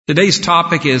Today's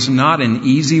topic is not an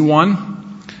easy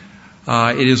one.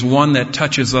 It is one that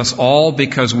touches us all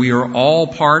because we are all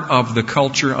part of the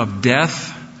culture of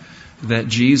death that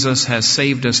Jesus has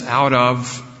saved us out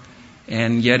of.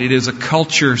 And yet it is a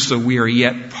culture, so we are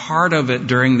yet part of it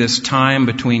during this time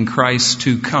between Christ's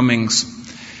two comings.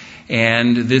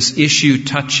 And this issue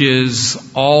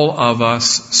touches all of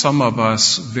us, some of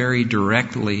us, very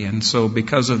directly. And so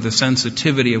because of the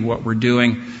sensitivity of what we're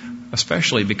doing,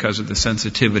 especially because of the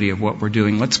sensitivity of what we're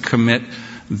doing, let's commit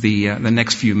the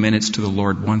next few minutes to the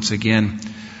Lord once again.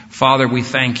 Father, we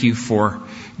thank you for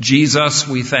Jesus.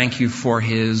 We thank you for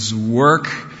His work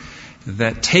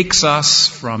that takes us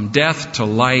from death to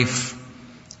life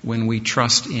when we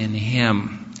trust in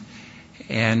Him.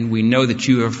 And we know that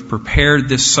you have prepared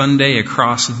this Sunday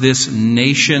across this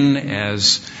nation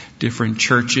as different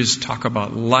churches talk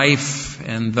about life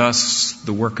and thus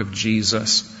the work of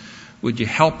Jesus. Would you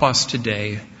help us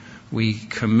today? We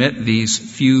commit these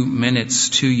few minutes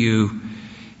to you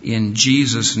in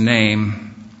Jesus'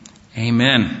 name.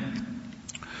 Amen.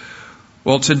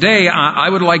 Well, today I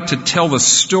would like to tell the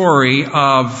story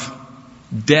of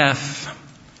death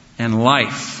and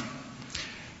life.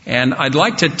 And I'd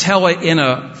like to tell it in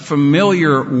a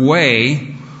familiar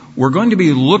way. We're going to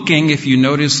be looking, if you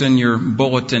notice in your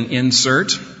bulletin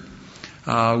insert,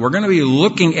 we're going to be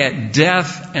looking at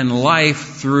death and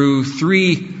life through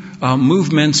three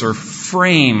movements or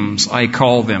frames, I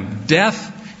call them.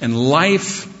 Death and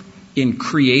life in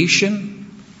creation,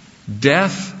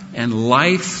 death and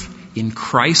life in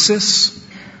crisis,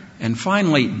 and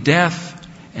finally, death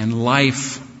and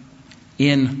life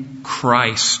in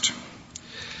Christ.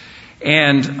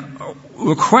 And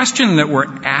the question that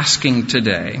we're asking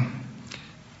today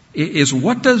is,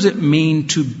 what does it mean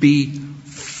to be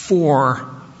for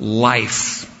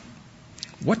life?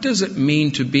 What does it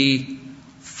mean to be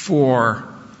for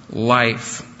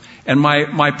life? And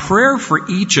my prayer for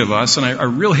each of us, and I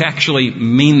really actually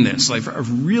mean this,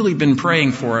 I've really been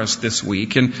praying for us this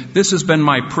week, and this has been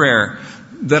my prayer,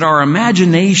 that our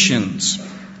imaginations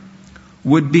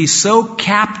would be so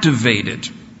captivated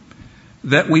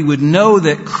that we would know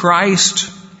that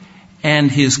Christ and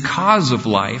His cause of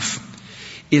life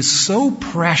is so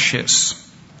precious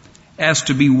as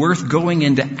to be worth going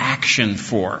into action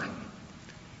for,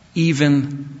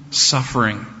 even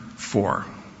suffering for.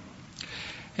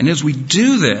 And as we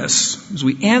do this, as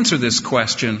we answer this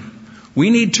question,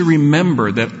 we need to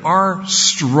remember that our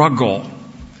struggle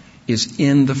is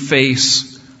in the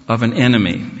face of an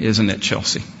enemy, isn't it,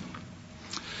 Chelsea?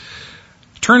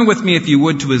 Turn with me, if you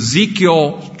would, to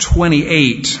Ezekiel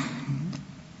 28.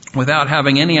 Without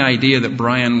having any idea that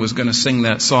Brian was going to sing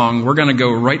that song, we're going to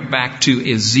go right back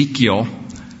to Ezekiel.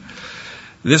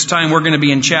 This time we're going to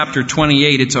be in chapter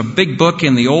 28. It's a big book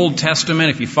in the Old Testament.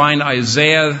 If you find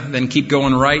Isaiah, then keep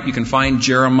going right. You can find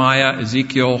Jeremiah.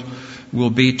 Ezekiel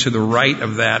will be to the right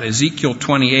of that. Ezekiel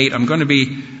 28. I'm going to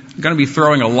be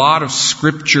throwing a lot of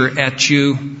scripture at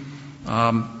you.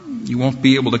 You won't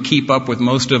be able to keep up with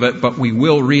most of it, but we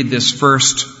will read this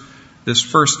first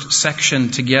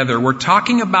section together. We're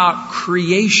talking about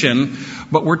creation,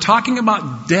 but we're talking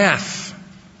about death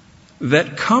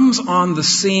that comes on the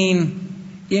scene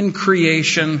in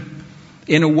creation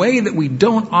in a way that we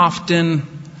don't often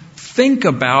think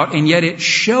about, and yet it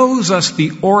shows us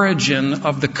the origin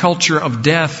of the culture of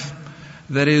death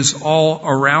that is all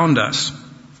around us.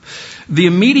 The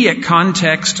immediate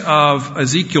context of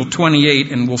Ezekiel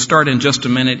 28, and we'll start in just a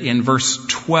minute in verse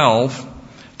 12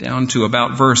 down to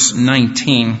about verse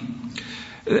 19.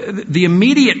 The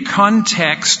immediate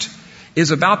context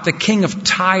is about the king of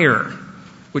Tyre,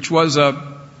 which was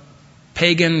a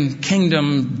pagan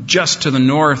kingdom just to the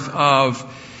north of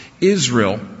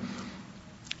Israel.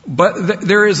 But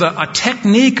there is a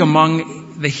technique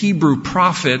among the Hebrew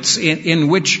prophets in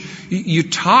which you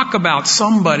talk about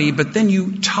somebody, but then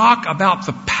you talk about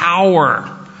the power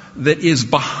that is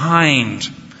behind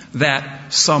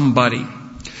that somebody.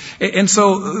 And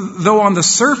so, though on the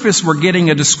surface we're getting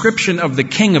a description of the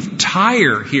king of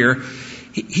Tyre here,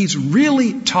 he's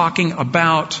really talking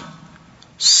about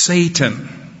Satan.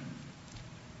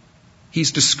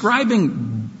 He's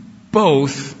describing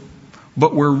both,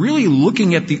 but we're really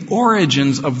looking at the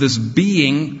origins of this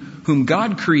being whom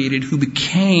God created, who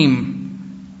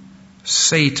became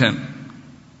Satan,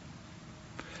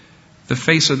 the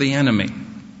face of the enemy.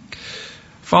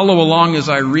 Follow along as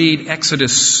I read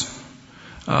Ezekiel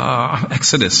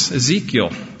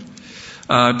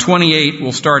 28.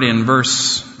 We'll start in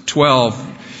verse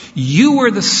 12. You were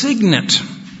the signet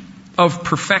of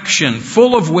perfection,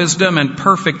 full of wisdom and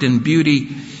perfect in beauty.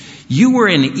 You were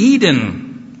in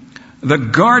Eden, The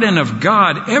garden of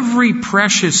God, every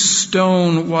precious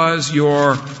stone was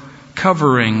your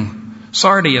covering.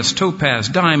 Sardius, topaz,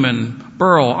 diamond,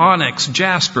 beryl, onyx,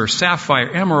 jasper, sapphire,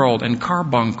 emerald, and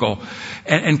carbuncle.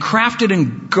 And crafted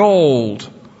in gold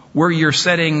were your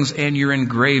settings and your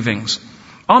engravings.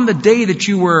 On the day that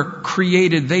you were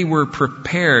created, they were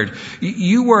prepared.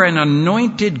 You were an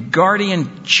anointed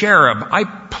guardian cherub. I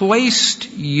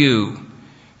placed you.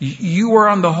 You were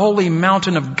on the holy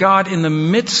mountain of God. In the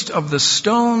midst of the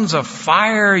stones of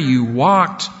fire you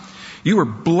walked. You were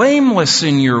blameless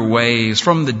in your ways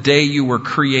from the day you were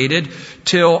created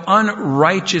till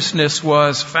unrighteousness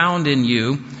was found in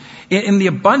you. In the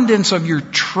abundance of your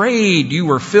trade you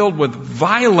were filled with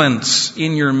violence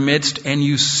in your midst, and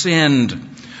you sinned.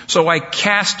 So I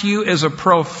cast you as a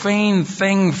profane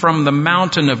thing from the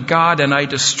mountain of God, and I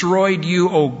destroyed you,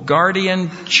 O guardian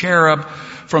cherub,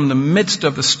 from the midst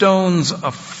of the stones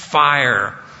of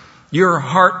fire. Your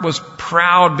heart was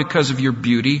proud because of your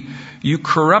beauty. You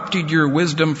corrupted your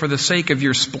wisdom for the sake of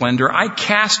your splendor. I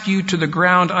cast you to the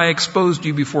ground. I exposed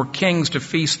you before kings to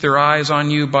feast their eyes on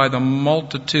you by the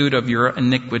multitude of your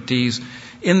iniquities.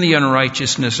 In the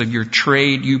unrighteousness of your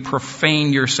trade, you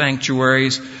profaned your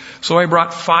sanctuaries. So I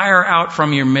brought fire out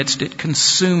from your midst. It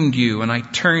consumed you, and I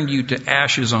turned you to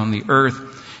ashes on the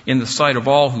earth. In the sight of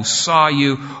all who saw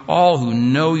you, all who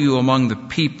know you among the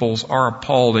peoples are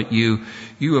appalled at you.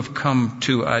 You have come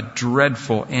to a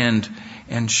dreadful end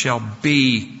and shall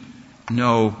be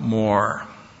no more.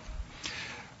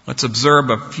 Let's observe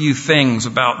a few things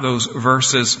about those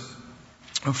verses.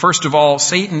 First of all,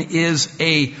 Satan is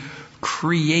a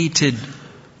created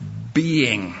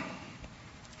being.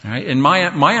 Right? And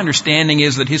my understanding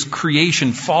is that his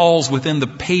creation falls within the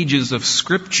pages of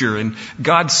Scripture. And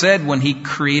God said when He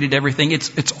created everything,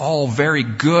 it's all very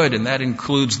good, and that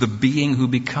includes the being who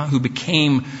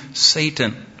became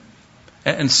Satan.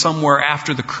 And somewhere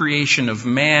after the creation of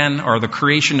man, or the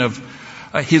creation of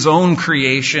his own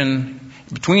creation,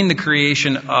 between the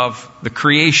creation of the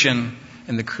creation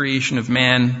and the creation of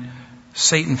man,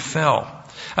 Satan fell.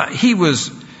 He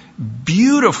was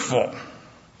beautiful.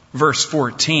 Verse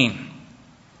 14,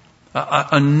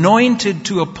 anointed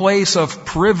to a place of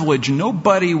privilege.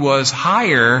 Nobody was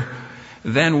higher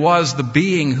than was the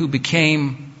being who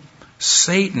became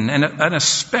Satan, and a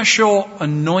special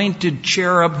anointed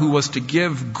cherub who was to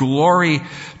give glory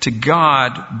to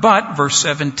God. But, verse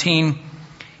 17,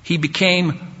 he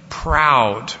became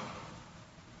proud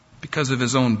because of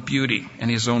his own beauty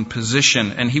and his own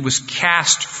position, and he was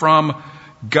cast from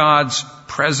God's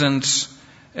presence.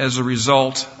 As a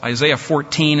result, Isaiah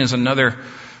 14 is another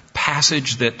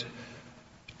passage that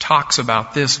talks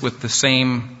about this with the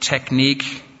same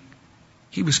technique.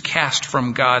 He was cast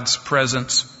from God's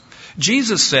presence.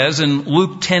 Jesus says in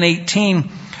Luke 10:18,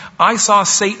 I saw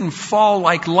Satan fall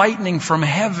like lightning from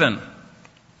heaven.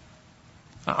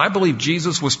 I believe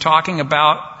Jesus was talking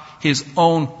about his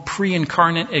own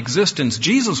pre-incarnate existence.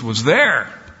 Jesus was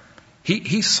there.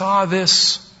 He saw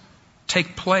this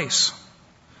take place.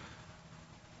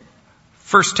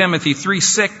 1 Timothy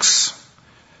 3:6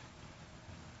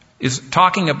 is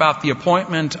talking about the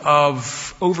appointment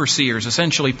of overseers,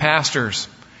 essentially pastors.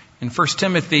 In 1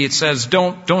 Timothy it says,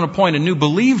 don't appoint a new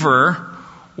believer.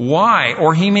 Why?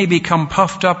 Or he may become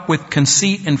puffed up with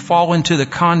conceit and fall into the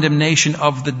condemnation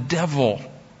of the devil.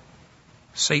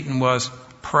 Satan was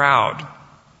proud.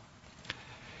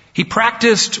 He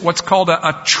practiced what's called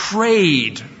a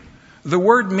trade. The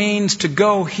word means to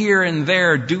go here and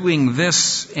there doing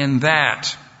this and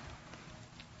that.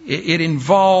 It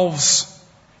involves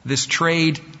this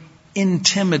trade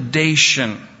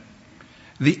intimidation,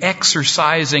 the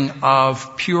exercising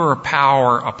of pure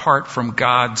power apart from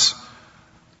God's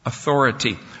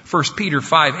authority. 1 Peter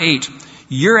 5:8,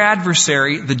 your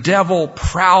adversary, the devil,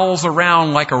 prowls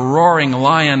around like a roaring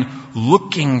lion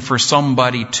looking for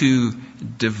somebody to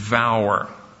devour.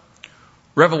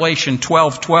 Revelation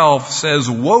 12:12 says,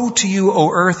 woe to you,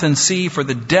 O earth and sea, for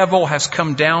the devil has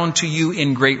come down to you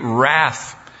in great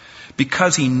wrath,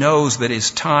 because he knows that his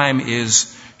time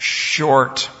is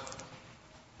short.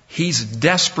 He's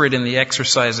desperate in the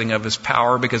exercising of his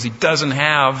power because he doesn't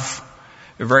have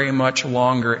very much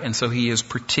longer, and so he is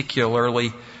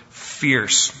particularly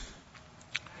fierce.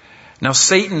 Now,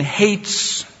 Satan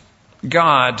hates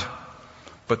God,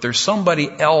 but there's somebody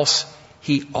else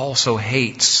he also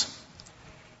hates.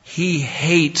 He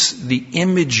hates the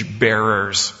image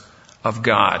bearers of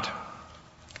God.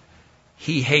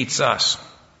 He hates us.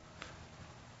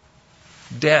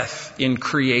 Death in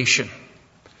creation.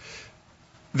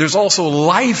 There's also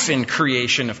life in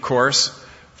creation, of course.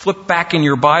 Flip back in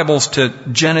your Bibles to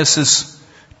Genesis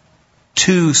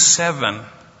 2:7.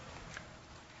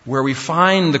 where we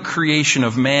find the creation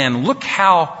of man. Look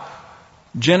how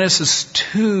Genesis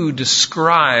 2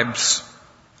 describes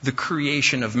the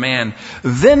creation of man.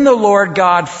 Then the Lord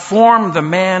God formed the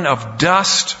man of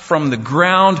dust from the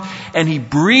ground, and he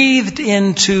breathed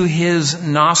into his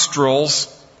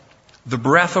nostrils the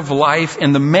breath of life,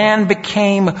 and the man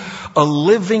became a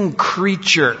living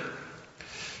creature.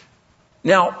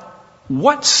 Now,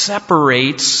 what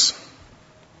separates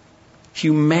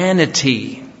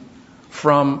humanity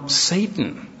from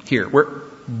Satan here? We're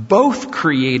both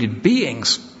created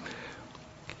beings.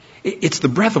 It's the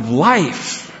breath of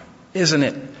life, isn't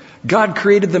it? God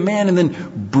created the man and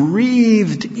then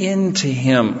breathed into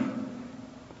him.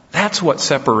 That's what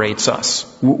separates us.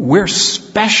 We're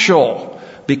special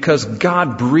because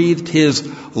God breathed his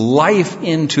life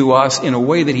into us in a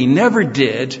way that he never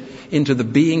did into the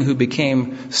being who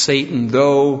became Satan,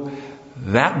 though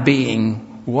that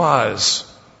being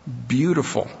was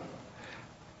beautiful.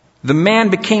 The man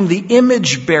became the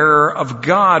image bearer of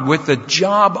God with the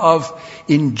job of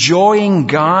enjoying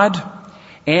God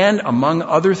and, among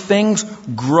other things,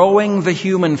 growing the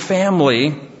human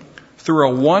family through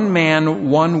a one-man,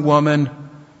 one-woman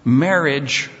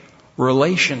marriage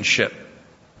relationship.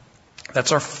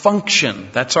 That's our function.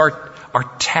 That's our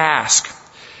task.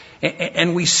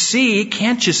 And we see,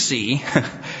 can't you see,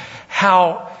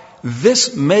 how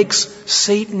this makes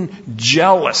Satan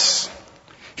jealous.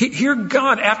 Here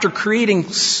God, after creating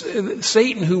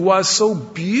Satan, who was so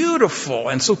beautiful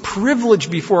and so privileged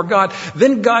before God,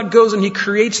 then God goes and he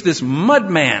creates this mud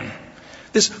man,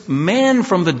 this man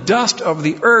from the dust of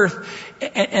the earth.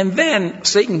 And then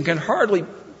Satan can hardly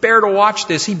bear to watch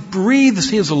this. He breathes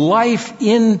his life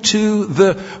into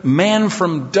the man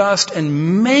from dust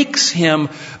and makes him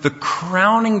the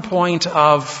crowning point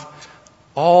of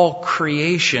all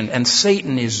creation. And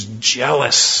Satan is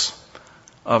jealous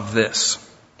of this.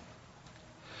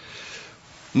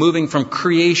 Moving from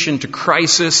creation to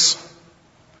crisis,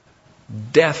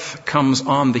 death comes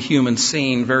on the human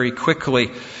scene very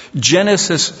quickly.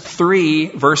 Genesis 3,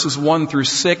 verses 1 through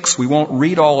 6, we won't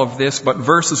read all of this, but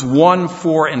verses 1,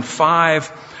 4, and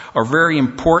 5 are very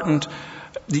important.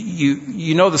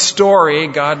 You know the story.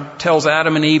 God tells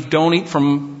Adam and Eve,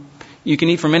 you can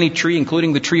eat from any tree,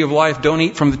 including the tree of life. Don't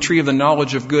eat from the tree of the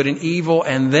knowledge of good and evil.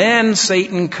 And then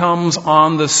Satan comes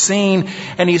on the scene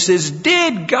and he says,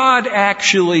 did God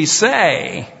actually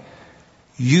say,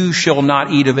 you shall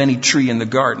not eat of any tree in the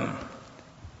garden?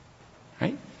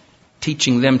 Right?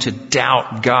 Teaching them to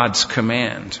doubt God's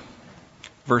command.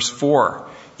 Verse 4,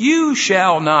 you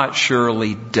shall not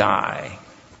surely die.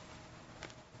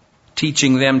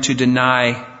 Teaching them to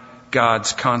deny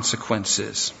God's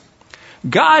consequences.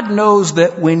 God knows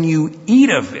that when you eat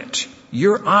of it,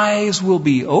 your eyes will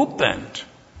be opened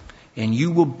and you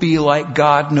will be like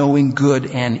God, knowing good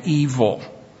and evil.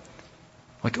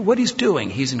 Look at what he's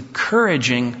doing. He's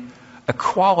encouraging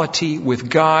equality with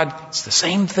God. It's the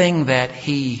same thing that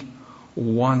he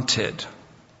wanted.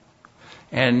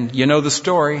 And you know the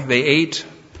story. They ate,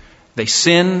 they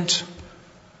sinned.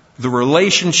 The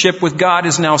relationship with God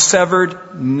is now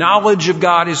severed. Knowledge of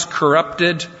God is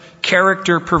corrupted.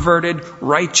 Character perverted,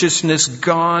 righteousness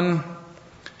gone.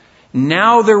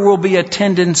 Now there will be a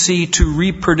tendency to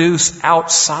reproduce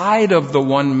outside of the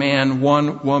one man,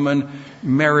 one woman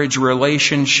marriage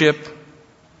relationship.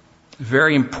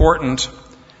 Very important.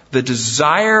 The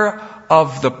desire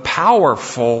of the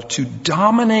powerful to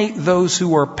dominate those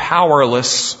who are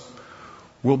powerless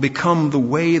will become the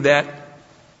way that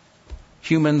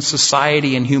human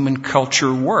society and human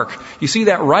culture work. You see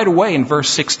that right away in verse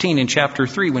 16 in chapter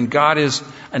 3 when God is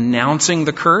announcing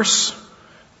the curse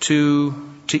to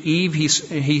Eve. He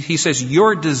says,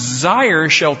 your desire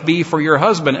shall be for your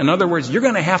husband. In other words, you're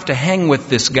going to have to hang with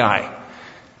this guy.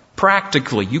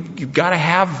 Practically, you've got to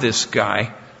have this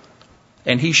guy,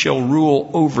 and he shall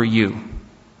rule over you.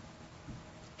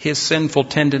 His sinful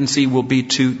tendency will be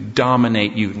to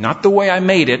dominate you. Not the way I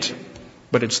made it,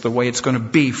 but it's the way it's going to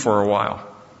be for a while.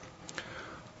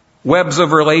 Webs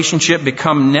of relationship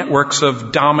become networks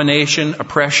of domination,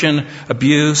 oppression,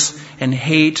 abuse, and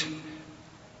hate.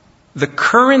 The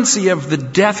currency of the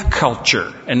death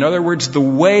culture, in other words, the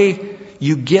way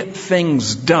you get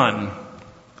things done,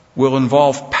 will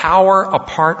involve power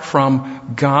apart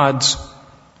from God's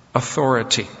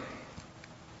authority.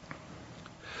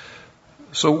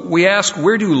 So we ask,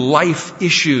 where do life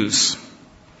issues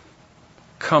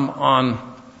come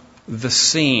on the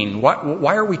scene?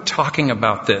 Why are we talking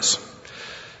about this?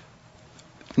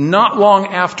 Not long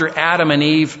after Adam and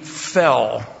Eve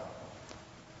fell,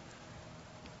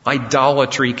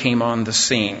 idolatry came on the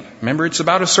scene. Remember, it's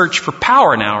about a search for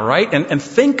power now, right? And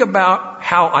think about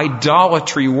how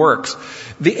idolatry works.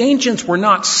 The ancients were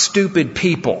not stupid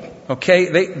people,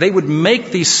 okay? They would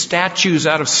make these statues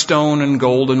out of stone and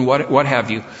gold and what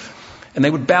have you. And they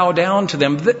would bow down to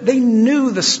them. They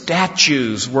knew the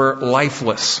statues were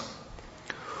lifeless.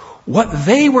 What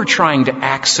they were trying to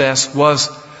access was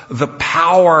the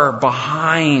power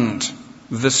behind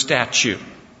the statue.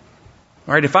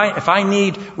 All right, if I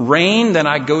need rain, then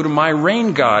I go to my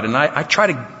rain god, and I try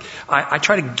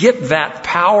to get that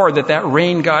power that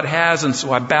rain god has, and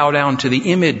so I bow down to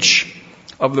the image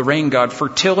of the rain god.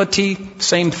 Fertility,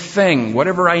 same thing.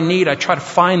 Whatever I need, I try to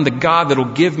find the god that'll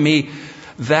give me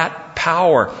that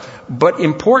power. But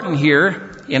important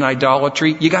here in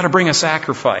idolatry, you got to bring a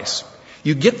sacrifice.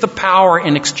 You get the power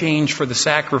in exchange for the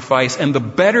sacrifice, and the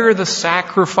better the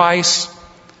sacrifice,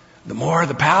 the more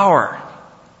the power.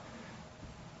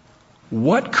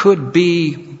 What could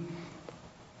be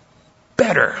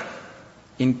better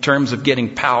in terms of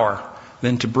getting power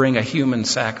than to bring a human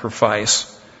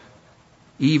sacrifice,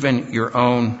 even your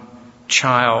own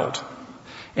child?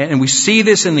 And we see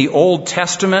this in the Old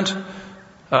Testament,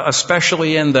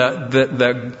 especially in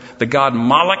the god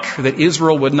Moloch, that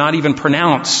Israel would not even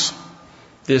pronounce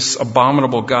this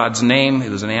abominable god's name. It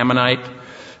was an Ammonite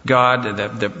god.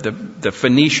 The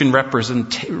Phoenician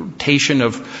representation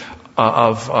of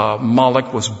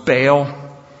Moloch was Baal.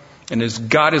 And as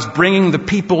God is bringing the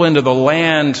people into the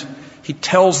land, He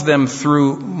tells them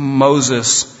through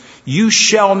Moses, "You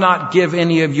shall not give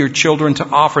any of your children to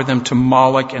offer them to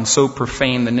Moloch and so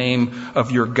profane the name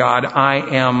of your God. I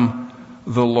am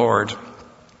the Lord."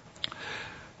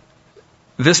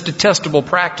 This detestable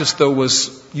practice, though,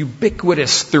 was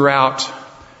ubiquitous throughout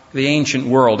the ancient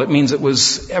world. It means it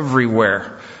was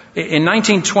everywhere. In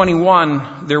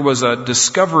 1921, there was a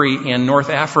discovery in North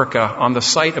Africa on the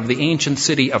site of the ancient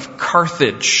city of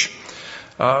Carthage.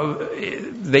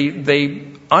 They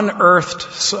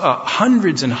unearthed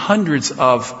hundreds and hundreds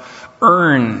of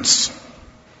urns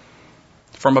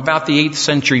from about the 8th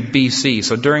century BC,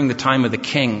 so during the time of the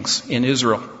kings in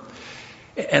Israel.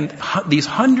 And these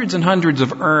hundreds and hundreds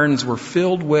of urns were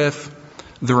filled with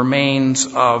the remains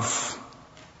of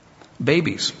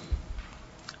babies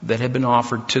that had been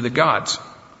offered to the gods.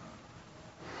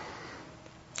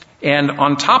 And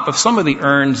on top of some of the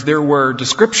urns, there were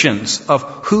descriptions of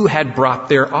who had brought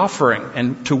their offering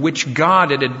and to which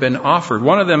god it had been offered.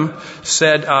 One of them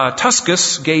said,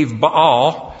 Tuscus gave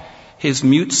Baal his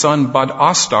mute son Bud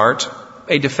Astarte,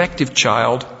 a defective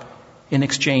child, in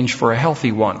exchange for a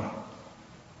healthy one.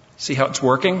 See how it's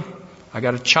working? I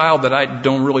got a child that I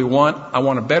don't really want. I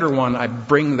want a better one. I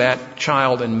bring that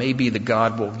child and maybe the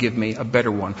God will give me a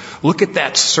better one. Look at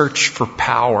that search for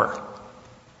power.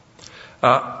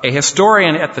 A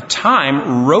historian at the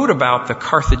time wrote about the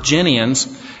Carthaginians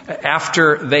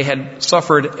after they had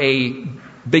suffered a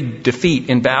big defeat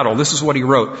in battle. This is what he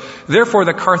wrote. "Therefore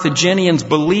the Carthaginians,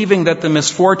 believing that the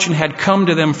misfortune had come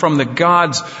to them from the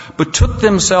gods, betook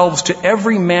themselves to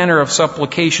every manner of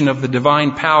supplication of the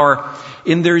divine power.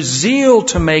 In their zeal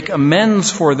to make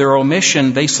amends for their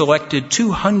omission, they selected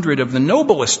 200 of the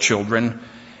noblest children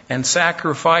and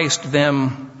sacrificed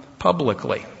them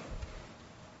publicly."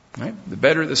 Right? The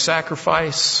better the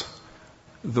sacrifice,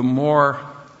 the more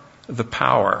the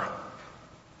power.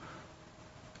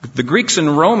 The Greeks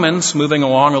and Romans, moving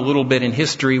along a little bit in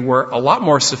history, were a lot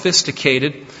more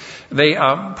sophisticated. They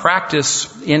practiced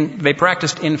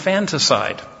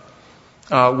infanticide,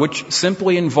 which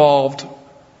simply involved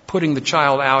putting the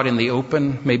child out in the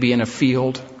open, maybe in a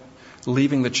field,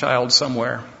 leaving the child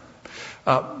somewhere.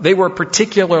 They were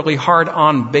particularly hard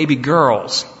on baby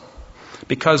girls,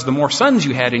 because the more sons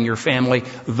you had in your family,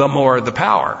 the more the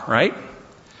power, right?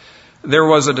 There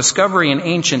was a discovery in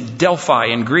ancient Delphi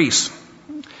in Greece.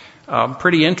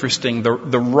 Pretty interesting.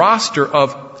 The roster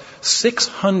of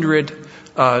 600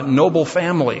 noble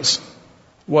families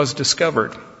was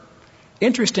discovered.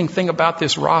 Interesting thing about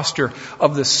this roster,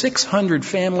 of the 600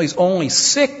 families, only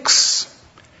 6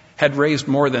 had raised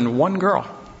more than one girl.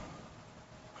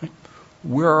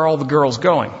 Where are all the girls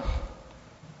going?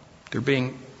 They're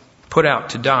being put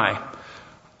out to die.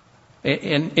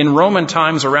 In Roman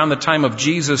times, around the time of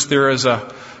Jesus, there was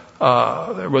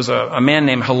a man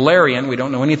named Hilarion. We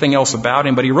don't know anything else about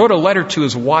him, but he wrote a letter to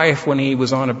his wife when he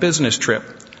was on a business trip.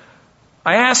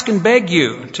 "I ask and beg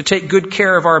you to take good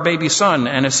care of our baby son,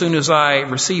 and as soon as I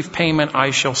receive payment,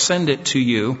 I shall send it to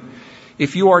you.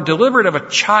 If you are delivered of a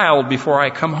child before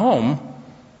I come home,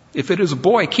 if it is a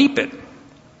boy, keep it.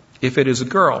 If it is a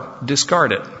girl,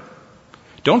 discard it.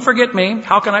 Don't forget me.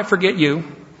 How can I forget you?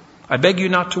 I beg you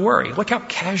not to worry." Look how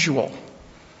casual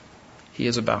he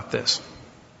is about this.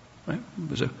 Right? It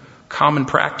was a common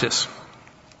practice.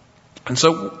 And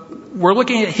so we're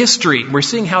looking at history. We're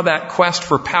seeing how that quest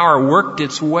for power worked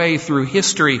its way through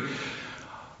history.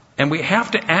 And we have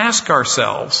to ask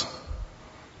ourselves,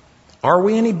 are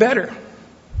we any better?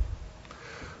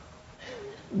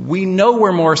 We know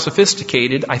we're more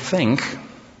sophisticated, I think,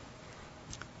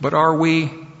 but are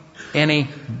we any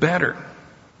better?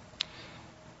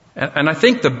 And I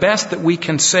think the best that we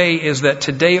can say is that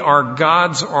today our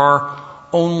gods are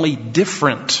only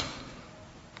different.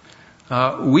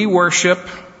 We worship,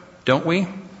 don't we?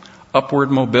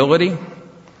 Upward mobility,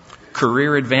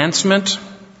 career advancement,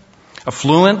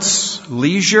 affluence,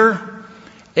 leisure,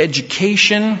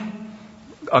 education,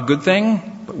 a good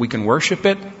thing, but we can worship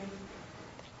it.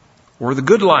 Or the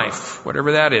good life,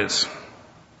 whatever that is.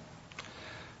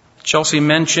 Chelsea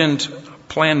mentioned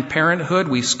Planned Parenthood.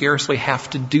 We scarcely have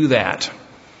to do that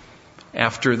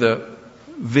after the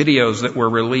videos that were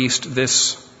released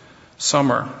this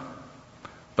summer.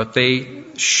 But they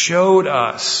showed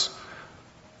us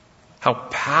how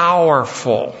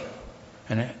powerful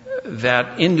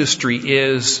that industry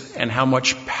is and how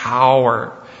much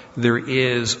power there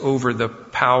is over the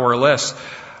powerless.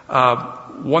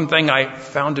 One thing I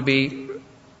found to be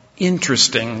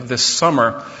interesting this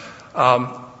summer,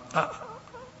 I'm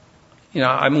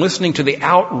listening to the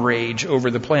outrage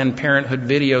over the Planned Parenthood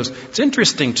videos. It's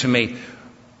interesting to me.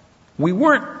 We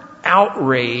weren't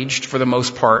outraged, for the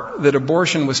most part, that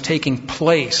abortion was taking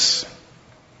place.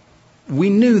 We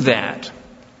knew that.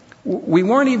 We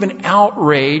weren't even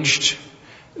outraged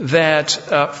that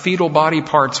fetal body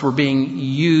parts were being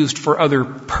used for other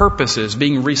purposes,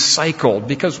 being recycled,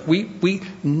 because we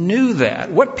knew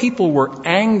that. What people were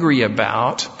angry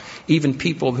about, even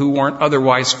people who weren't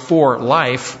otherwise for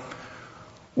life,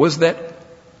 was that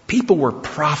people were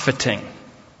profiting.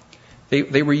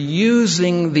 They were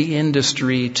using the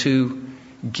industry to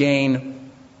gain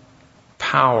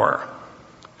power.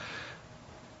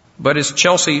 But as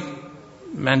Chelsea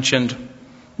mentioned,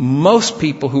 most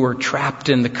people who are trapped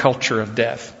in the culture of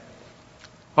death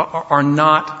are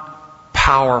not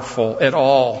powerful at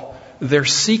all. They're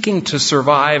seeking to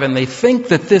survive, and they think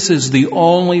that this is the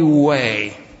only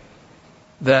way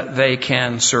that they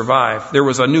can survive. There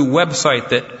was a new website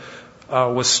that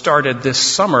was started this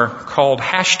summer called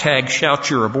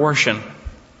 #ShoutYourAbortion.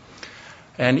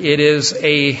 And it is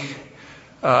a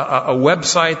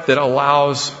website that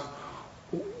allows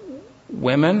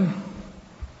women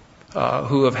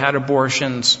who have had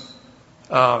abortions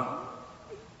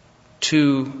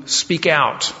to speak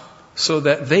out so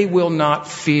that they will not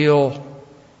feel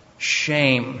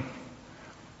shame.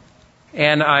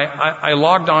 And I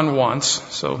logged on once,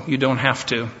 so you don't have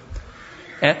to.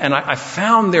 And I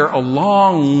found there a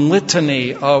long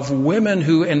litany of women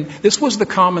who, and this was the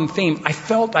common theme, I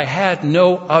felt I had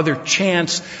no other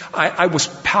chance. I was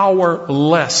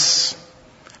powerless.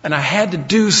 And I had to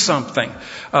do something.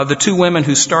 The two women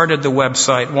who started the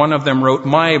website, one of them wrote,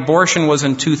 "My abortion was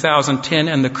in 2010,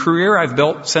 and the career I've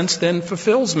built since then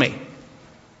fulfills me.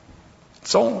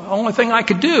 It's the only thing I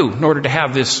could do in order to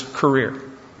have this career."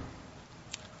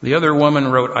 The other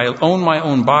woman wrote, "I own my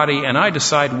own body, and I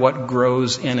decide what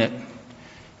grows in it."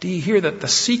 Do you hear that? The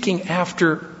seeking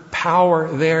after power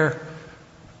there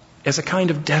is a kind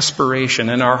of desperation,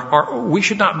 and we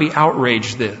should not be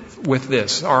outraged with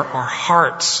this. Our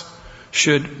hearts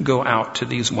should go out to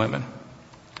these women.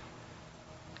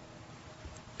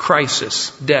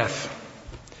 Crisis, death.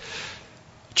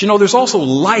 But there's also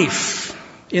life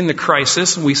in the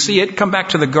crisis. We see it. Come back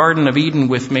to the Garden of Eden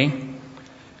with me.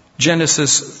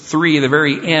 Genesis 3, the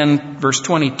very end, verse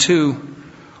 22.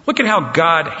 Look at how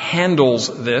God handles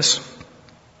this.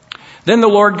 "Then the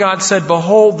Lord God said,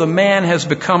 Behold, the man has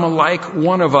become like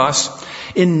one of us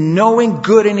in knowing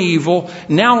good and evil.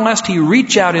 Now lest he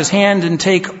reach out his hand and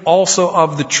take also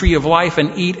of the tree of life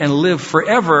and eat and live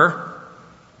forever.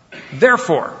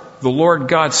 Therefore, the Lord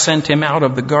God sent him out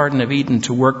of the Garden of Eden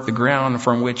to work the ground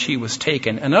from which he was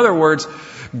taken." In other words,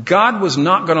 God was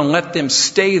not going to let them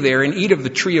stay there and eat of the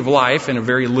tree of life in a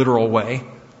very literal way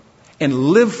and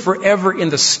live forever in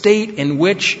the state in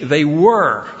which they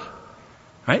were.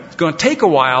 Right? It's going to take a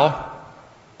while,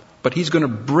 but he's going to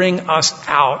bring us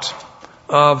out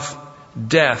of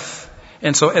death.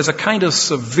 And so as a kind of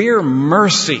severe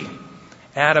mercy,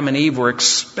 Adam and Eve were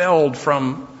expelled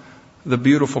from the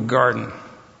beautiful garden.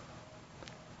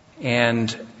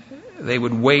 And they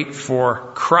would wait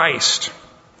for Christ.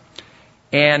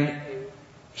 And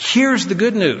here's the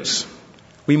good news.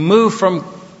 We move from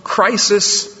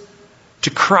crisis to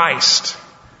Christ.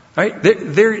 Right?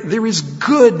 There is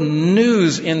good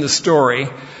news in the story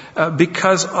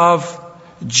because of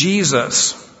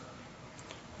Jesus.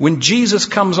 When Jesus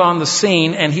comes on the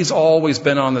scene, and he's always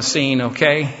been on the scene,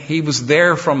 okay? He was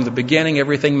there from the beginning,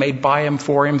 everything made by him,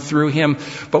 for him, through him.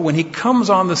 But when he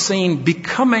comes on the scene,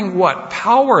 becoming what?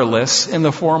 Powerless in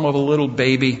the form of a little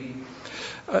baby.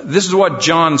 This is what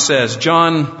John says,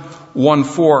 John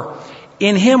 1:4.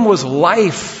 In him was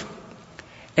life,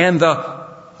 and the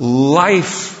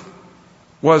life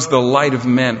was the light of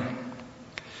men.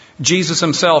 Jesus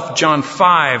himself, John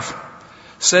 5,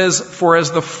 says, for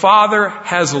as the Father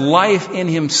has life in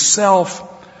himself,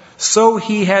 so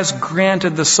he has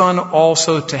granted the Son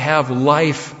also to have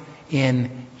life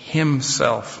in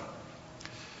himself.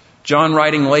 John,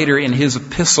 writing later in his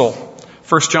epistle,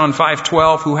 1 John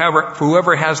 5:12,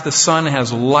 whoever has the Son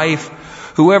has life.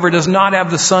 Whoever does not have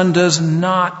the Son does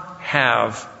not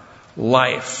have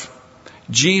life.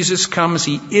 Jesus comes,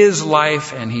 he is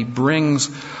life, and he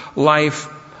brings life.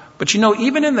 But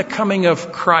even in the coming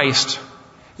of Christ,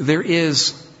 there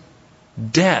is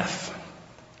death.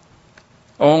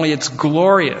 Only it's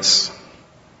glorious.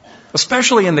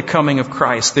 Especially in the coming of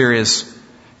Christ, there is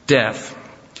death.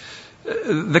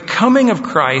 The coming of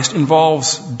Christ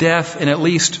involves death in at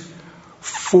least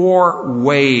 4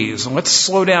 ways. Let's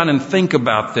slow down and think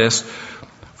about this.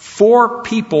 4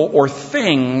 people or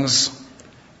things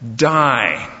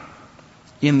die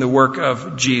in the work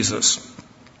of Jesus.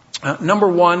 Number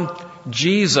 1,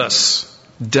 Jesus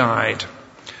died.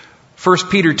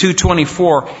 1 Peter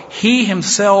 2:24, he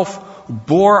himself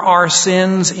bore our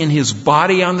sins in his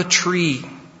body on the tree,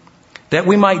 that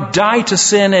we might die to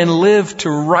sin and live to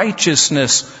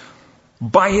righteousness.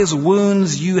 By his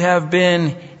wounds you have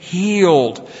been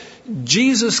healed.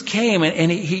 Jesus came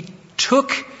and he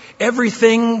took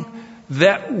everything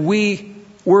that we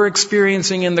were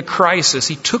experiencing in the crisis.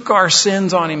 He took our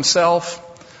sins on himself.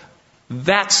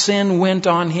 That sin went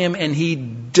on him, and he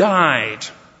died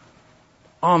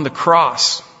on the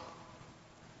cross.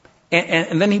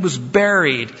 And then he was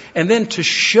buried. And then to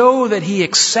show that he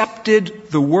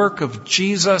accepted the work of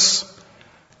Jesus,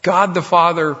 God the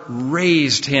Father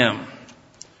raised him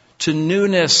to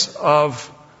newness of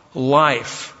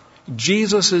life.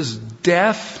 Jesus'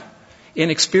 death in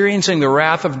experiencing the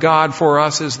wrath of God for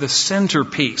us is the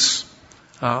centerpiece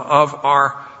of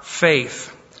our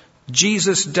faith.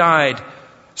 Jesus died.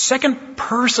 Second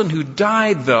person who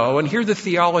died, though, and here the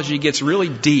theology gets really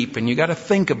deep, and you got to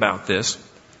think about this.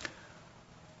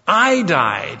 I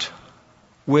died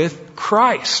with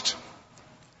Christ.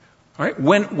 All right?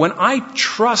 When I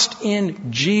trust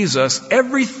in Jesus,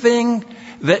 everything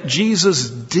that Jesus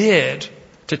did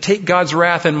to take God's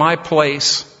wrath in my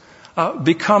place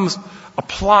becomes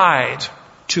applied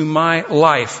to my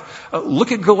life.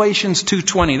 Look at Galatians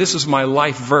 2:20. This is my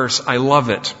life verse. I love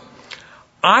it.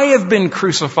 I have been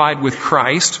crucified with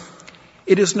Christ.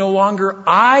 It is no longer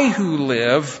I who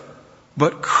live,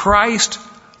 but Christ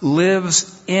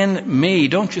lives in me.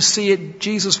 Don't you see it?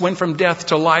 Jesus went from death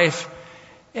to life.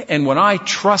 And when I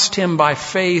trust him by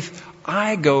faith,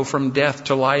 I go from death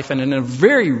to life. And in a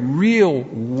very real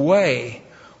way,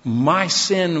 my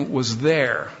sin was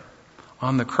there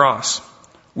on the cross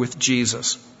with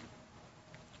Jesus.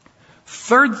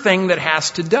 Third thing that has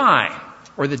to die,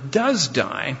 or that does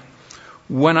die,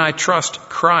 when I trust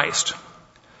Christ.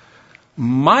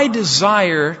 My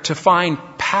desire to find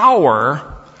power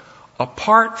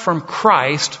apart from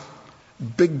Christ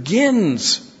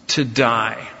begins to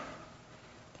die.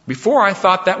 Before I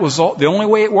thought that was the only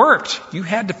way it worked. You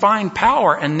had to find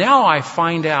power. And now I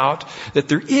find out that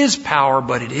there is power,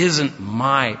 but it isn't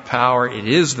my power. It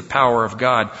is the power of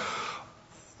God.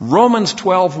 Romans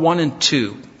 12:1 and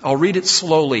 2. I'll read it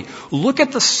slowly. Look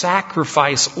at the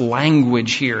sacrifice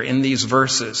language here in these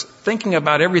verses. Thinking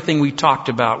about everything we talked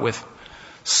about with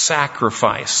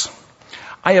sacrifice.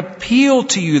 I appeal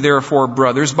to you, therefore,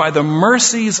 brothers, by the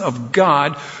mercies of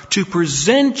God, to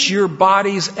present your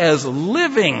bodies as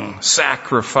living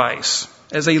sacrifice,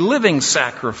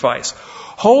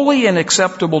 holy and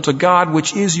acceptable to God,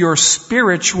 which is your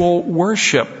spiritual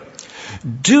worship.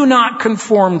 Do not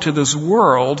conform to this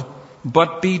world,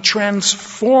 but be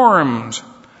transformed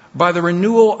by the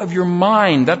renewal of your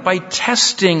mind, that by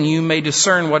testing you may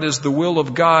discern what is the will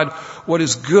of God, what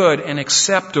is good and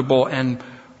acceptable and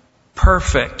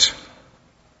perfect.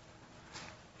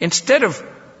 Instead of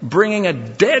bringing a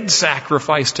dead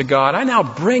sacrifice to God, I now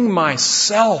bring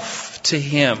myself to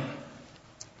him.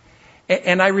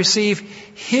 And I receive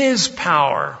his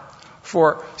power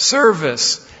for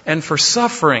service and for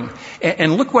suffering.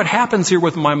 And look what happens here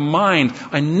with my mind.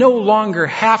 I no longer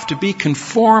have to be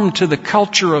conformed to the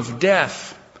culture of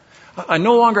death. I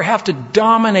no longer have to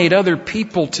dominate other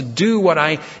people to do what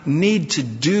I need to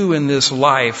do in this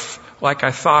life. like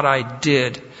I thought I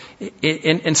did.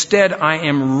 Instead, I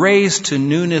am raised to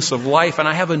newness of life, and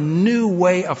I have a new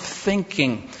way of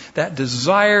thinking. That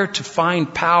desire to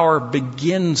find power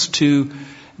begins to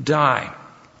die.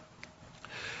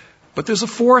 But there's a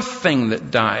fourth thing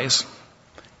that dies,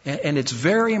 and it's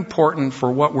very important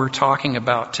for what we're talking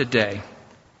about today.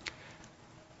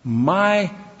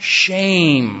 My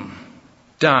shame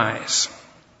dies.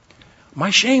 My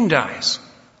shame dies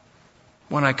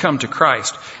when I come to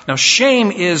Christ. Now,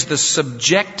 shame is the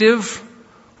subjective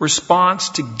response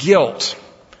to guilt.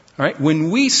 All right?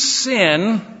 When we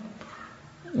sin,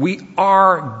 we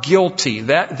are guilty.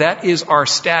 That is our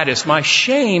status. My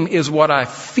shame is what I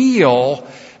feel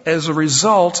as a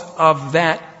result of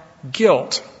that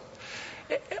guilt.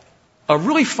 A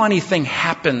really funny thing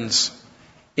happens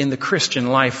in the Christian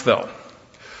life, though.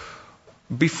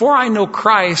 Before I know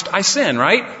Christ, I sin,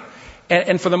 right?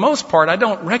 And for the most part, I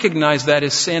don't recognize that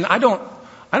as sin. I don't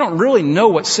really know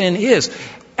what sin is.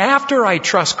 After I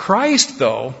trust Christ,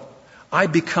 though, I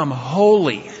become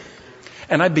holy.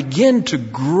 And I begin to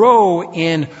grow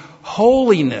in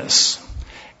holiness.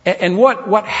 And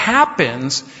what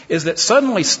happens is that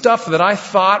suddenly stuff that I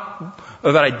thought,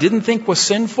 or that I didn't think was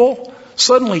sinful,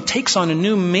 suddenly takes on a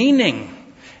new meaning.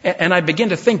 And I begin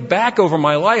to think back over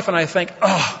my life, and I think,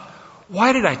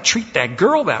 why did I treat that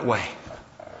girl that way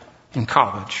in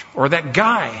college? Or that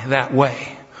guy that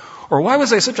way? Or why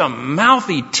was I such a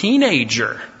mouthy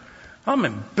teenager? I'm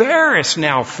embarrassed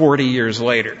now 40 years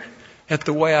later at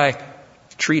the way I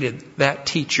treated that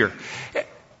teacher.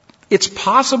 It's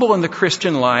possible in the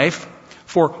Christian life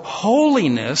for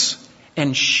holiness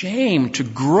and shame to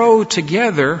grow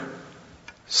together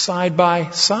side by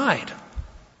side.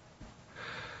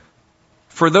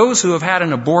 For those who have had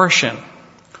an abortion,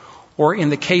 or in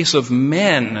the case of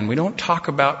men, and we don't talk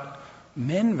about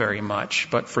men very much,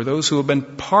 but for those who have been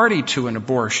party to an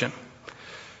abortion,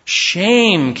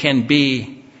 shame can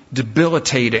be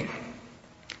debilitating,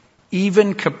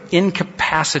 even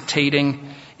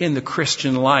incapacitating in the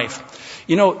Christian life.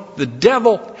 You know, the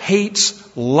devil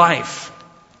hates life.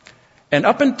 And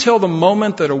up until the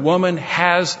moment that a woman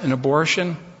has an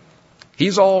abortion,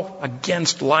 he's all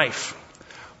against life.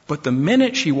 But the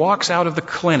minute she walks out of the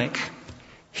clinic,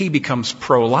 he becomes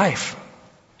pro-life.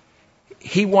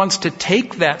 He wants to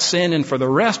take that sin, and for the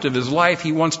rest of his life,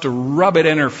 he wants to rub it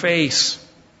in her face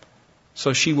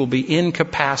so she will be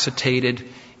incapacitated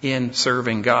in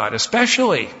serving God,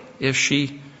 especially if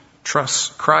she trusts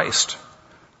Christ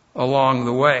along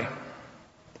the way.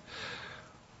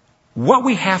 What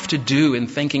we have to do in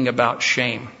thinking about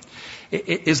shame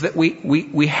is that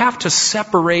we have to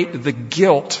separate the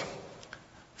guilt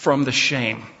from the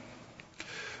shame.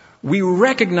 We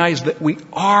recognize that we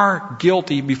are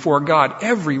guilty before God.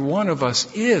 Every one of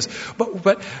us is.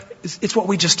 But it's what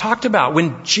we just talked about.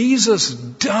 When Jesus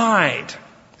died,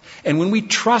 and when we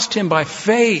trust Him by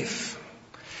faith,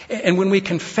 and when we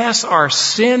confess our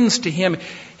sins to Him,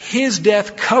 His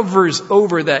death covers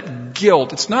over that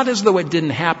guilt. It's not as though it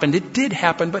didn't happen. It did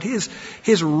happen, but His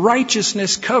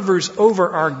righteousness covers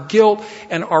over our guilt,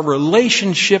 and our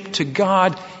relationship to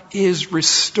God is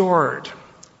restored.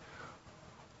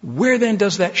 Where then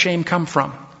does that shame come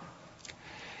from?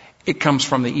 It comes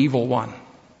from the evil one.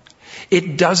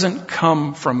 It doesn't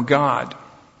come from God.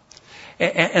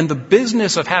 And the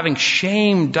business of having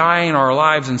shame die in our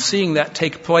lives and seeing that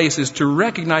take place is to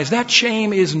recognize that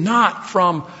shame is not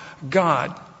from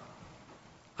God.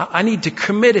 I need to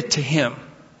commit it to Him.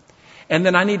 And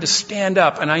then I need to stand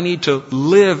up and I need to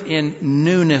live in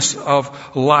newness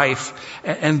of life.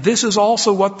 And this is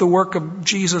also what the work of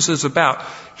Jesus is about.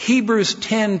 Hebrews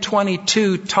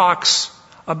 10:22 talks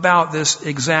about this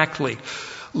exactly.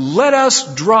 Let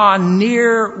us draw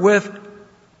near with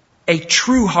a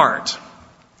true heart,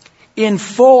 in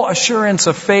full assurance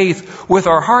of faith, with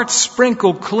our hearts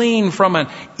sprinkled clean from an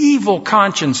evil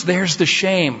conscience. There's the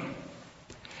shame.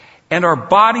 And our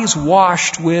bodies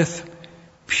washed with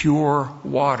pure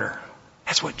water.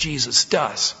 That's what Jesus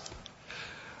does.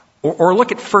 Or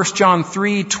look at 1 John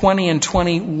 3:20 and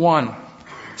 21.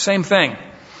 Same thing.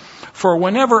 For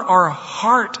whenever our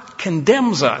heart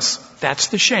condemns us, that's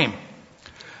the shame.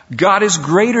 God is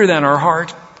greater than our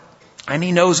heart, and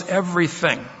He knows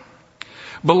everything.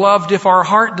 Beloved, if our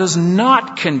heart does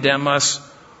not condemn us,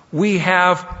 we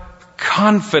have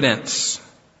confidence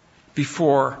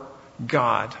before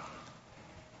God.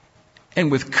 And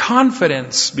with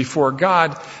confidence before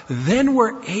God, then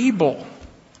we're able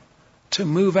to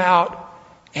move out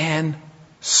and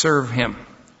serve Him.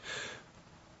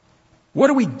 What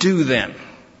do we do then?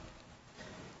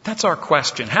 That's our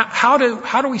question. How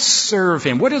do we serve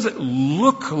Him? What does it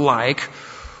look like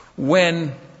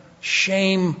when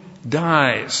shame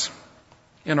dies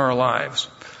in our lives?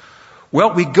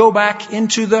 Well, we go back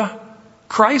into the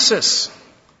crisis.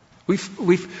 We've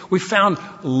found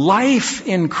life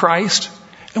in Christ,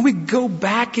 and we go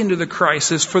back into the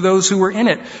crisis for those who are in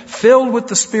it, filled with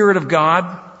the Spirit of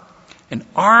God and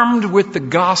armed with the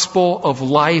gospel of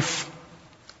life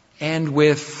and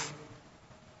with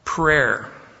prayer.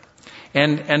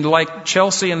 And like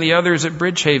Chelsea and the others at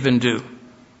Bridgehaven do,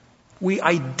 we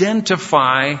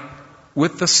identify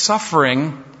with the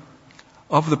suffering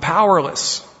of the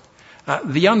powerless.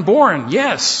 The unborn,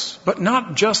 yes, but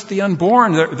not just the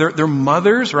unborn. Their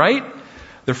mothers, right?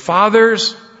 Their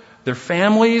fathers, their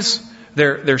families,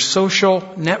 their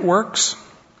social networks.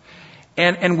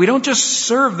 And we don't just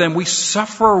serve them, we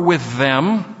suffer with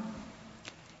them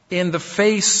in the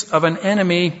face of an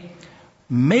enemy,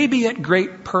 maybe at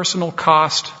great personal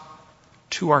cost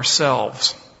to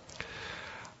ourselves.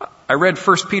 I read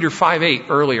 1 Peter 5:8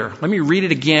 earlier. Let me read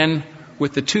it again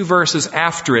with the 2 verses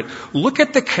after it. Look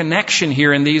at the connection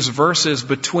here in these verses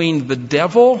between the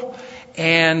devil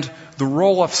and the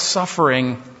role of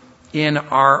suffering in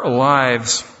our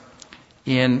lives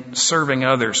in serving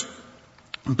others.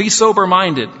 Be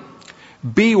sober-minded.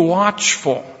 Be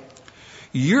watchful.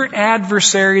 Your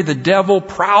adversary, the devil,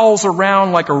 prowls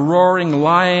around like a roaring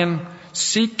lion,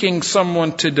 seeking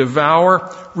someone to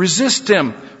devour. Resist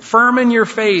him, firm in your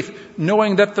faith,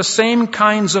 knowing that the same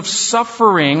kinds of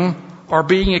suffering are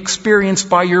being experienced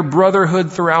by your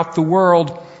brotherhood throughout the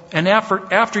world. And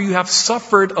after you have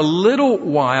suffered a little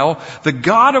while, the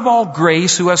God of all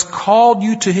grace, who has called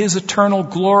you to his eternal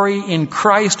glory in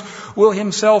Christ, will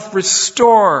himself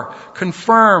restore,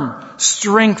 confirm,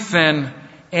 strengthen,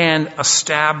 and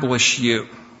establish you.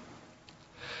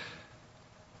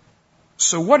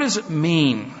 So what does it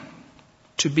mean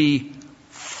to be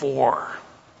for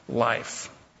life?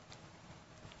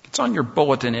 It's on your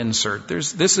bulletin insert.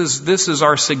 This is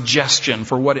our suggestion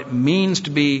for what it means to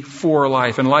be for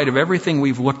life in light of everything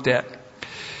we've looked at.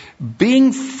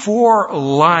 Being for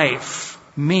life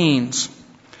means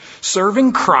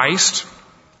serving Christ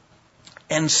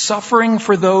and suffering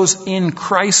for those in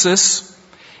crisis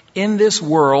in this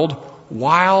world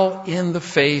while in the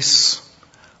face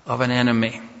of an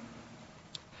enemy.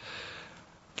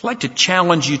 I'd like to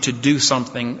challenge you to do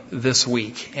something this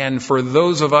week. And for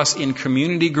those of us in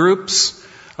community groups,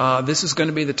 this is going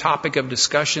to be the topic of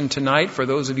discussion tonight. For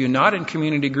those of you not in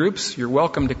community groups, you're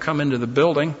welcome to come into the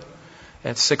building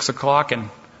at 6 o'clock and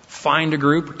find a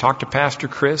group. Talk to Pastor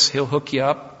Chris. He'll hook you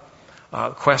up.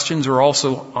 Questions are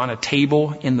also on a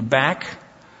table in the back.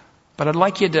 But I'd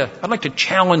like to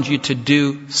challenge you to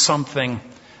do something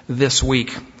this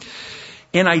week.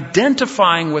 In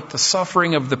identifying with the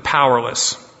suffering of the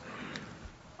powerless,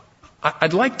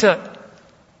 I'd like to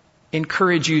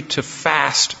encourage you to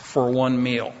fast for one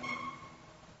meal.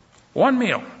 One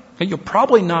meal. And you'll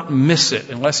probably not miss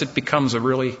it unless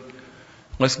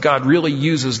God really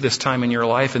uses this time in your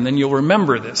life, and then you'll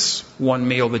remember this one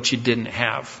meal that you didn't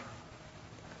have.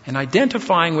 And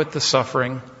identifying with the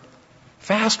suffering,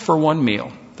 fast for one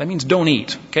meal. That means don't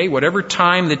eat. Okay? Whatever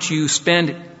time that you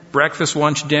spend, breakfast,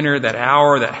 lunch, dinner, that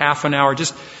hour, that half an hour,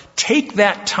 just take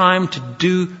that time to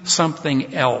do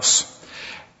something else.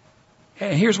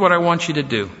 And here's what I want you to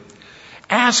do.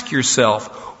 Ask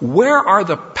yourself, where are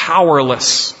the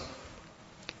powerless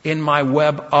in my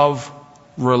web of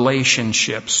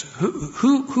relationships?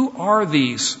 Who are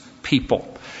these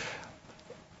people?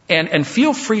 And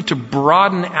feel free to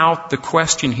broaden out the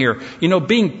question here. You know,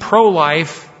 being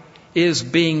pro-life is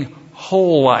being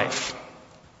whole life.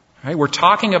 Right? We're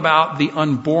talking about the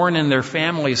unborn and their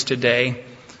families today,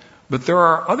 but there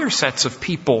are other sets of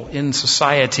people in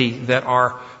society that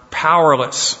are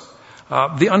powerless.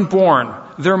 The unborn,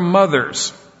 their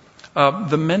mothers,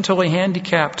 the mentally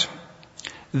handicapped,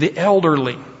 the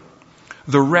elderly,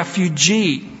 the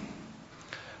refugee,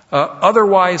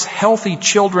 otherwise healthy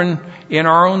children in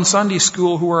our own Sunday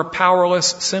school who are powerless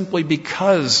simply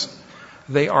because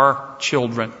they are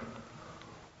children.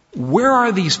 Where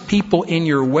are these people in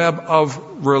your web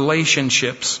of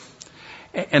relationships?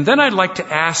 And then I'd like to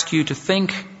ask you to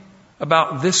think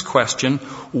about this question.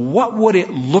 What would it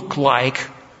look like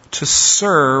to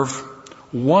serve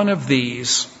one of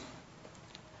these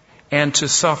and to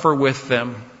suffer with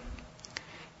them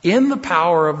in the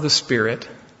power of the Spirit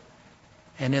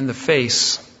and in the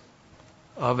face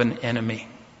of an enemy?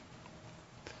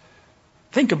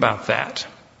 Think about that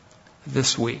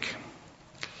this week.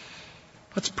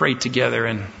 Let's pray together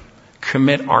and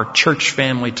commit our church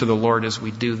family to the Lord as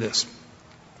we do this.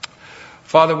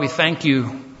 Father, we thank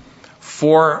you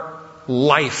for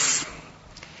life.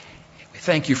 We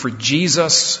thank you for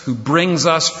Jesus, who brings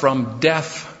us from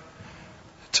death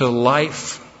to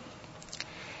life.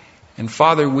 And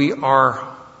Father, we are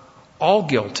all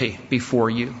guilty before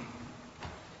you.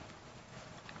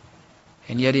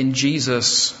 And yet in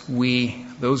Jesus,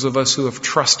 those of us who have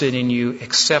trusted in you,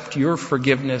 accept your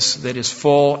forgiveness that is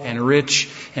full and rich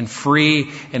and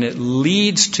free, and it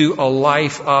leads to a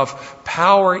life of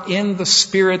power in the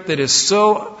Spirit that is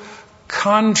so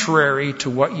contrary to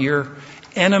what your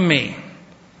enemy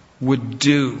would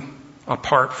do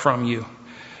apart from you.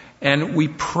 And we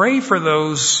pray for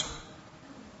those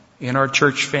in our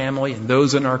church family and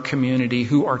those in our community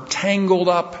who are tangled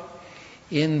up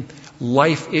in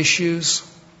life issues.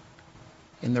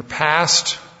 In their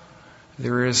past,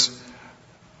 there is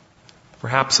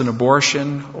perhaps an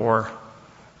abortion, or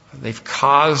they've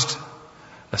caused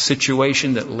a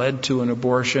situation that led to an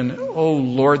abortion. Oh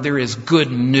Lord, there is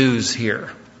good news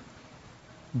here.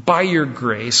 By your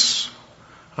grace,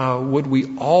 would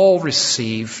we all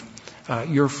receive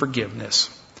your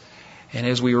forgiveness? And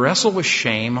as we wrestle with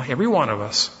shame, every one of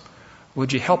us,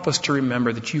 would you help us to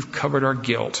remember that you've covered our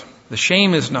guilt? The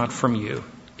shame is not from you.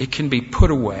 It can be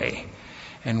put away,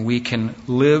 and we can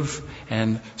live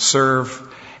and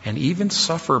serve and even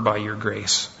suffer by your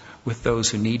grace with those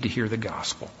who need to hear the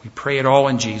gospel. We pray it all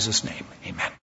in Jesus' name.